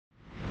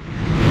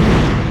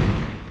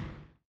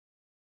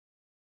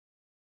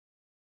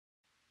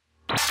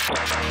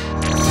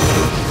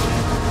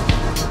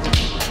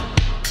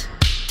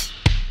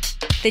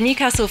The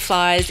Newcastle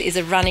Flyers is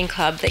a running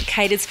club that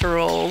caters for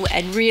all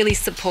and really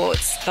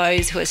supports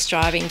those who are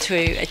striving to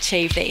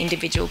achieve their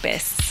individual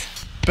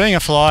bests. Being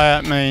a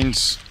flyer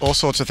means all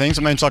sorts of things.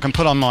 It means I can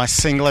put on my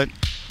singlet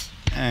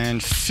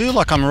and feel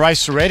like I'm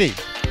race ready.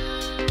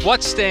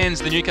 What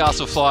stands the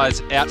Newcastle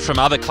Flyers out from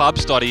other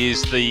clubs, Dottie,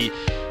 is the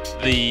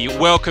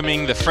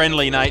welcoming, the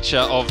friendly nature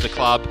of the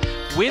club,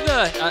 with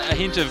a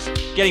hint of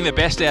getting the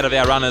best out of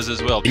our runners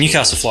as well. The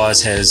Newcastle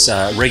Flyers has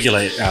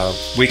regular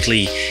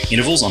weekly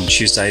intervals on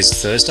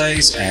Tuesdays,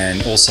 Thursdays,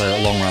 and also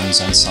long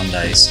runs on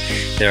Sundays.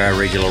 There are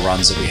regular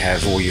runs that we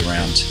have all year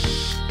round.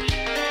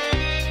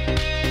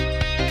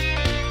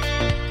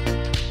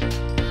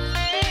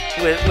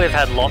 We've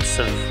had lots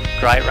of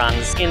great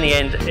runs. In the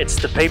end,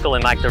 it's the people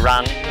who make the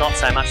run, not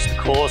so much the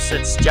course.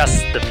 It's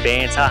just the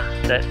banter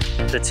that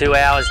the 2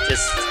 hours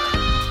just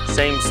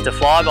seems to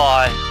fly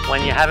by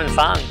when you're having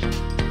fun.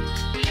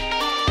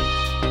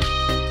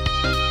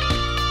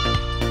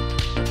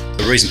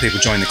 The reason people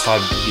join the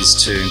club is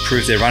to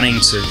improve their running,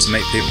 to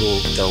meet people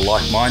that are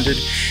like-minded,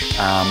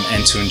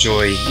 and to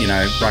enjoy,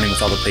 running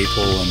with other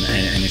people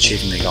and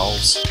achieving their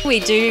goals. We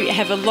do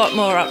have a lot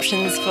more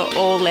options for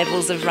all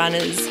levels of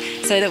runners,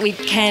 so that we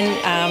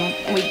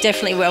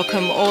definitely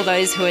welcome all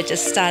those who are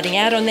just starting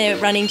out on their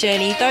running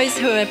journey, those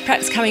who are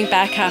perhaps coming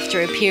back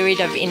after a period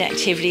of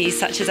inactivity,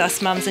 such as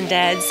us mums and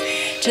dads,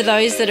 to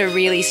those that are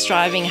really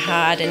striving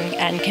hard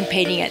and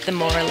competing at the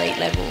more elite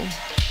level.